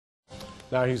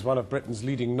Now he's one of Britain's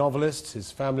leading novelists.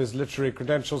 His family's literary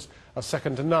credentials are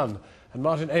second to none. And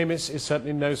Martin Amis is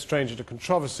certainly no stranger to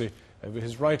controversy over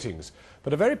his writings.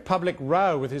 But a very public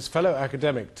row with his fellow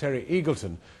academic, Terry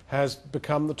Eagleton, has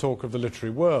become the talk of the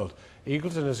literary world.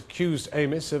 Eagleton has accused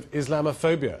Amis of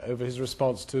Islamophobia over his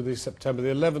response to the September the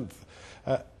 11th.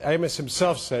 Amis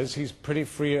himself says he's pretty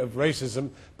free of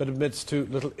racism, but admits to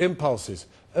little impulses,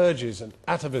 urges and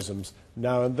atavisms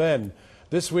now and then.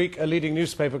 This week, a leading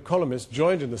newspaper columnist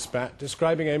joined in the spat,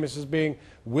 describing Amis as being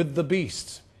with the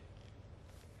beast.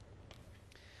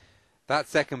 That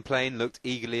second plane looked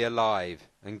eagerly alive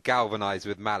and galvanised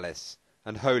with malice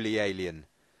and wholly alien.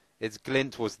 Its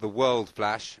glint was the world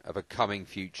flash of a coming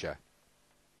future.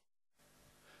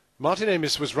 Martin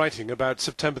Amis was writing about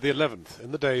September the 11th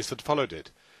in the days that followed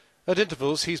it. At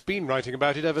intervals, he's been writing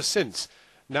about it ever since.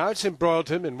 Now it's embroiled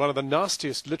him in one of the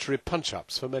nastiest literary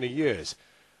punch-ups for many years.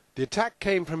 The attack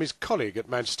came from his colleague at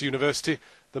Manchester University,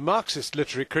 the Marxist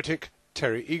literary critic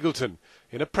Terry Eagleton,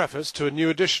 in a preface to a new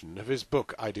edition of his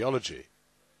book Ideology.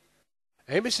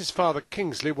 Amis's father,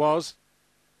 Kingsley, was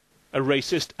a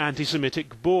racist,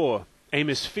 anti-Semitic Boer.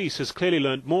 Amis Feast has clearly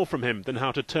learned more from him than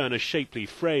how to turn a shapely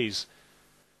phrase.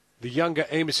 The younger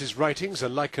Amis's writings are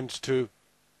likened to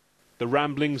the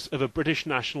ramblings of a British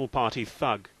National Party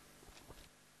thug.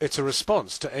 It's a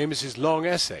response to Amis's long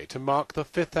essay to mark the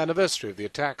 5th anniversary of the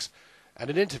attacks and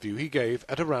an interview he gave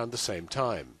at around the same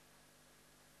time.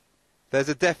 There's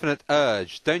a definite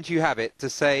urge, don't you have it,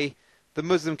 to say the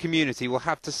Muslim community will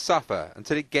have to suffer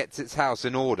until it gets its house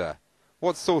in order.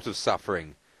 What sort of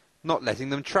suffering? Not letting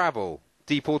them travel,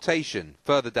 deportation,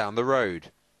 further down the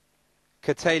road.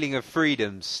 Curtailing of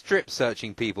freedoms,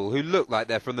 strip-searching people who look like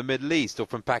they're from the Middle East or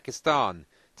from Pakistan.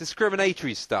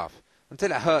 Discriminatory stuff,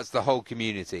 until it hurts the whole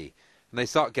community, and they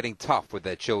start getting tough with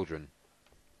their children.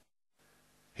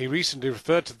 He recently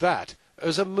referred to that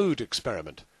as a mood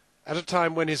experiment, at a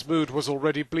time when his mood was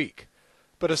already bleak.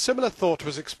 But a similar thought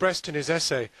was expressed in his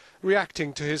essay,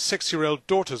 reacting to his 6-year-old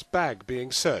daughter's bag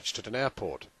being searched at an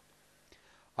airport.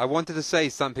 I wanted to say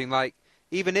something like,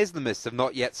 even Islamists have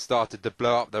not yet started to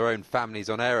blow up their own families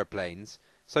on aeroplanes,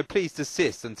 so please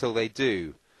desist until they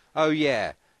do. Oh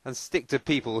yeah, and stick to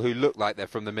people who look like they're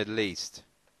from the Middle East.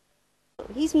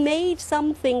 He's made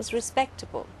some things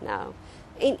respectable now,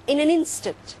 in an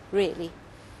instant, really.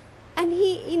 And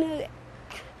he,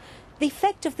 the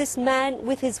effect of this man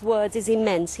with his words is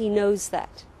immense. He knows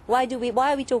that. Why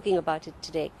are we talking about it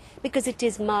today? Because it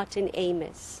is Martin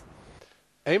Amis.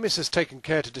 Amis has taken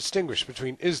care to distinguish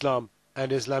between Islam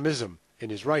and Islamism in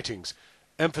his writings,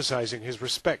 emphasizing his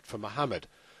respect for Muhammad.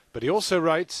 But he also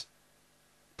writes,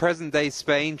 present-day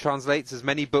Spain translates as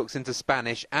many books into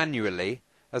Spanish annually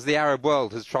as the Arab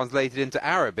world has translated into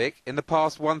Arabic in the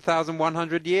past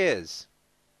 1,100 years.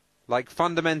 Like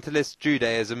fundamentalist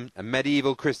Judaism and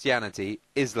medieval Christianity,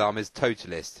 Islam is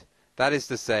totalist. That is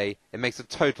to say, it makes a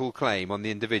total claim on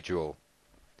the individual.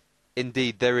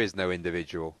 Indeed, there is no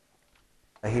individual.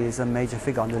 He is a major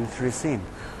figure on the literary scene,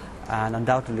 and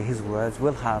undoubtedly his words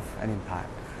will have an impact.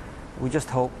 We just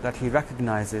hope that he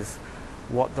recognizes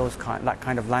what that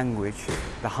kind of language,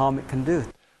 the harm it can do.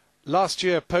 Last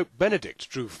year, Pope Benedict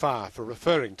drew fire for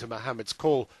referring to Muhammad's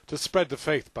call to spread the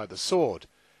faith by the sword.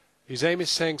 Is Amis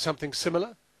saying something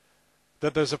similar?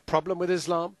 That there's a problem with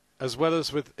Islam as well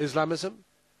as with Islamism?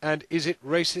 And is it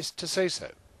racist to say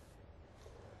so?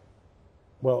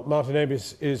 Well, Martin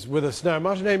Amis is with us now.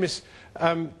 Martin Amis,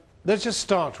 let's just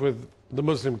start with the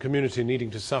Muslim community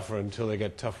needing to suffer until they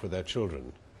get tough with their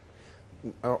children.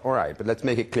 All right, but let's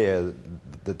make it clear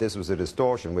that this was a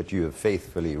distortion which you have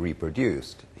faithfully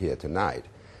reproduced here tonight.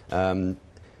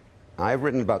 I've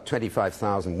written about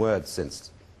 25,000 words since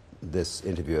this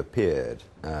interview appeared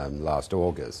last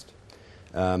August,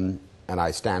 and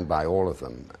I stand by all of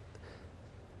them.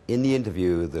 In the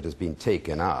interview that has been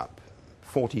taken up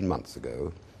 14 months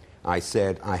ago, I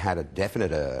said I had a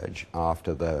definite urge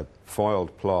after the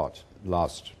foiled plot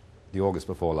the August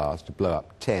before last to blow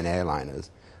up 10 airliners.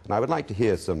 And I would like to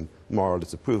hear some moral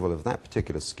disapproval of that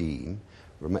particular scheme,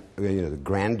 the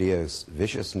grandiose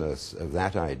viciousness of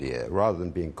that idea, rather than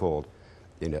being called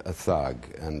a thug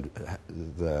and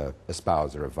the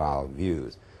espouser of vile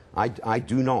views. I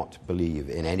do not believe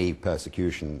in any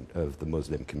persecution of the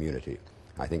Muslim community.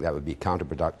 I think that would be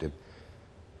counterproductive.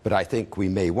 But I think we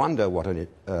may wonder what an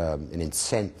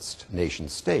incensed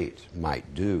nation-state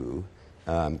might do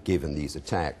given these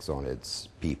attacks on its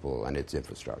people and its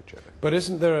infrastructure. But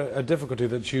isn't there a difficulty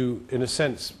that you, in a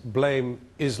sense, blame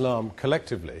Islam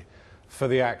collectively for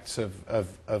the acts of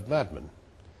madmen?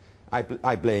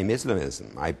 I blame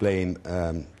Islamism. I blame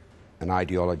an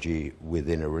ideology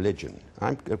within a religion.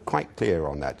 I'm quite clear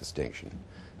on that distinction.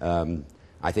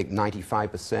 I think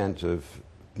 95% of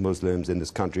Muslims in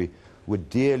this country would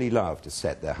dearly love to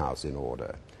set their house in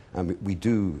order. And we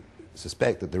do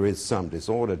suspect that there is some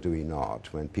disorder, do we not,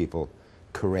 when people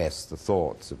caress the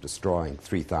thoughts of destroying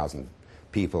 3,000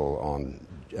 people on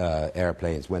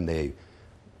airplanes when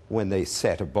they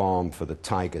set a bomb for the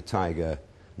Tiger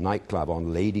nightclub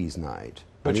on Ladies' Night.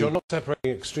 But you're not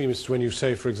separating extremists when you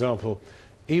say, for example,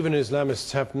 even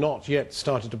Islamists have not yet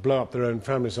started to blow up their own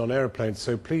families on airplanes,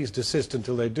 so please desist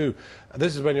until they do.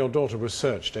 This is when your daughter was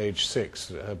searched, age 6,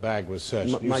 her bag was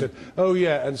searched. You said, oh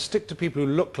yeah, and stick to people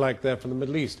who look like they're from the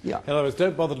Middle East. Yeah. In other words,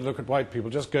 don't bother to look at white people,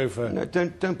 just go for... No,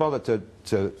 don't bother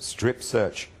to strip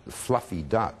search the fluffy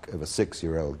duck of a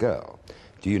 6-year-old girl.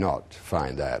 Do you not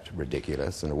find that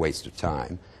ridiculous and a waste of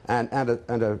time? And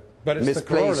a but it's the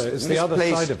corona, it's the other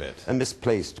side of it. A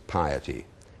misplaced piety.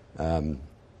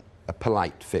 A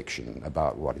polite fiction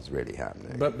about what is really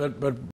happening. But